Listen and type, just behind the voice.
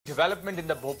development in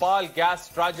the Bhopal Gas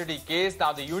tragedy case.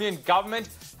 Now, the Union government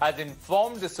has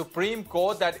informed the Supreme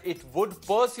Court that it would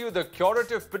pursue the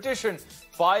curative petition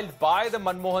filed by the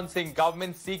Manmohan Singh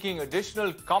government seeking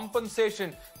additional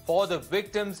compensation for the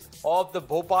victims of the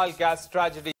Bhopal Gas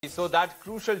tragedy. So, that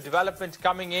crucial development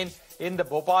coming in the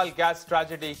Bhopal Gas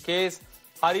tragedy case.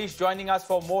 Harish joining us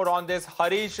for more on this.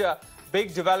 Harish,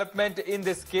 big development in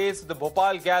this case, the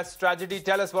Bhopal Gas tragedy.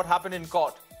 Tell us what happened in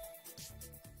court.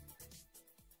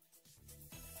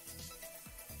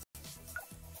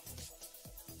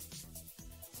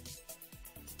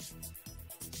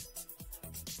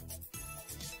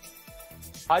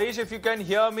 Harish, if you can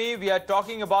hear me, we are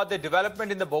talking about the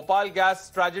development in the Bhopal Gas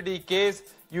tragedy case.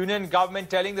 Union government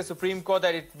telling the Supreme Court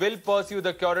that it will pursue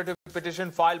the curative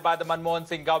petition filed by the Manmohan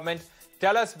Singh government.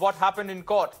 Tell us what happened in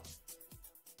court.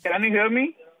 Can you hear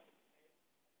me?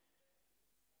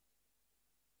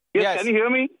 Yes. Can you hear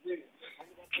me?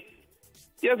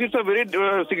 Yes, it's a very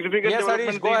significant development.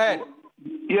 Harish, go ahead.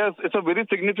 Yes, it's a very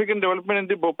significant development in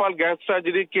the Bhopal Gas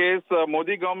tragedy case.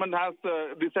 Modi government has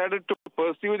decided to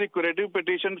pursue the curative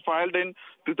petition filed in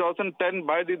 2010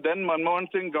 by the then Manmohan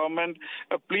Singh government.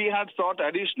 A plea had sought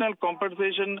additional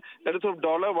compensation that is of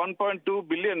 $1.2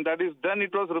 billion. That is, then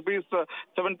it was rupees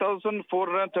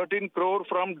 7,413 crore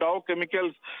from Dow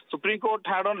Chemicals. Supreme Court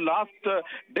had on last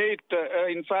date,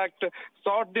 in fact,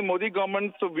 sought the Modi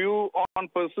government's view on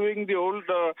pursuing the old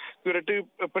curative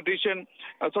petition.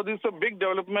 So this is a big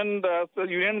development. The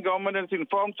Union government has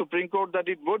informed Supreme Court that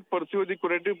it would pursue the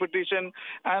curative petition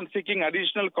and seeking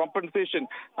additional compensation.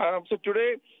 So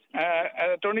today,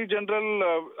 Attorney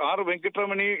General R.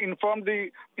 Venkatramani informed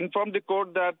the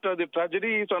court that the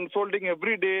tragedy is unfolding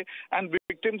every day and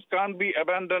victims can't be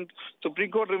abandoned.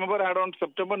 Supreme Court, remember, had on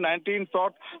September 19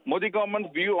 sought Modi government's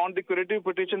view on the curative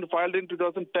petition filed in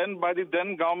 2010 by the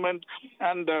then government,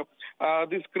 and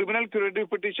this criminal curative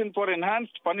petition for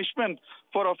enhanced punishment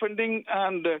for offending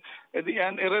and the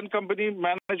Iran company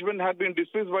management had been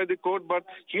dismissed by the court, but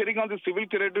hearing on the civil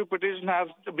curative petition has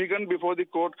begun before the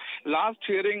court. Last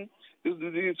hearing,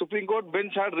 the Supreme Court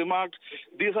bench had remarked,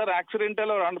 these are accidental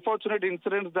or unfortunate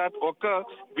incidents that occur.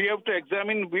 We have to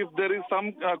examine if there is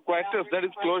some quietus, that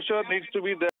is, closure needs to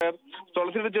be there.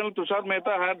 Solicitor General Tushar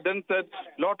Mehta had then said,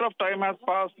 lot of time has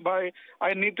passed by,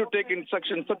 I need to take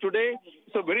instructions. So today,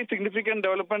 it's a very significant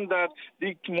development that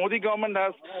the Modi government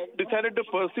has decided to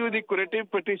pursue the curative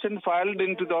petition filed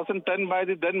in 2010 by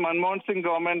the then Manmohan Singh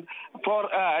government for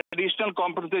additional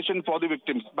compensation for the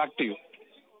victims. Back to you.